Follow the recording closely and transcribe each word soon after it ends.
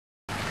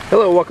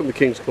Hello, welcome to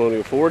Kings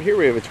Colonial Ford. Here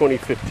we have a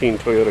 2015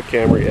 Toyota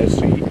Camry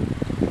SE.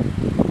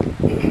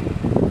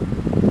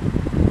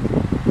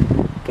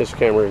 This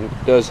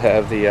Camry does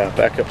have the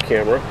backup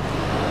camera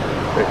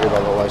right here by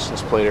the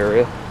license plate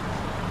area.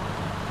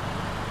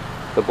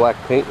 The black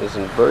paint is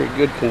in very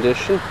good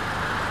condition.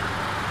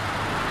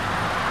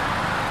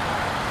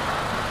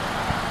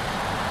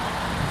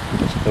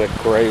 It's kind of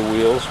gray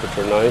wheels, which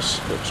are nice.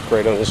 Looks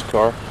great on this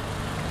car.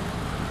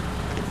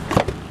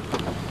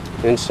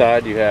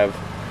 Inside you have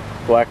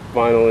black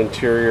vinyl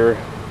interior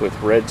with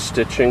red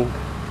stitching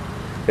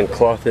and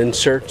cloth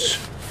inserts.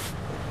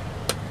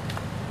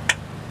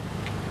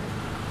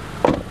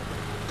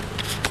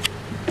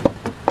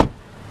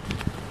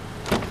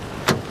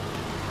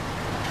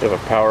 You have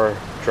a power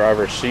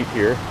driver seat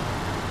here,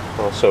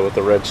 also with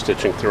the red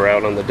stitching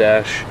throughout on the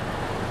dash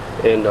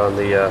and on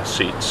the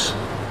seats.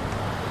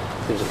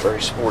 Gives a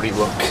very sporty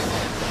look.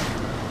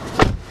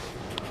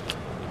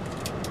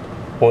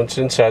 Once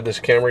inside this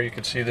Camry, you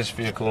can see this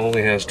vehicle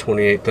only has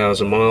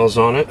 28,000 miles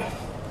on it.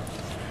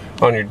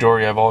 On your door,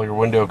 you have all your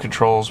window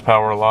controls,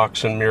 power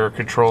locks and mirror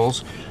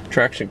controls,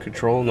 traction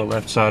control on the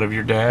left side of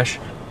your dash.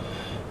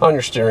 On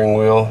your steering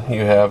wheel, you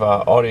have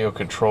audio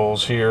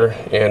controls here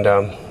and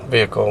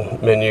vehicle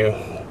menu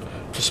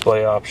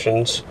display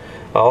options.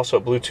 Also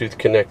Bluetooth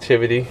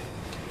connectivity.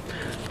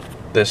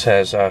 This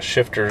has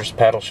shifters,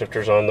 paddle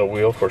shifters on the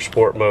wheel for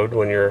sport mode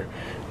when you're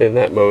in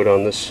that mode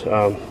on this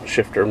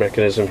shifter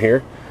mechanism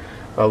here.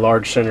 A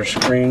large center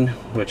screen,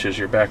 which is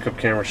your backup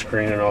camera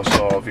screen, and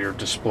also all of your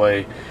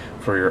display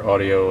for your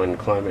audio and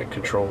climate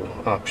control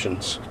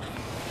options.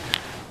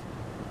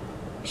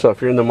 So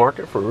if you're in the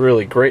market for a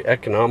really great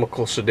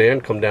economical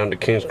sedan, come down to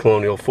Kings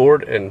Colonial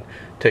Ford and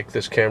take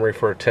this Camry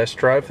for a test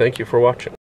drive. Thank you for watching.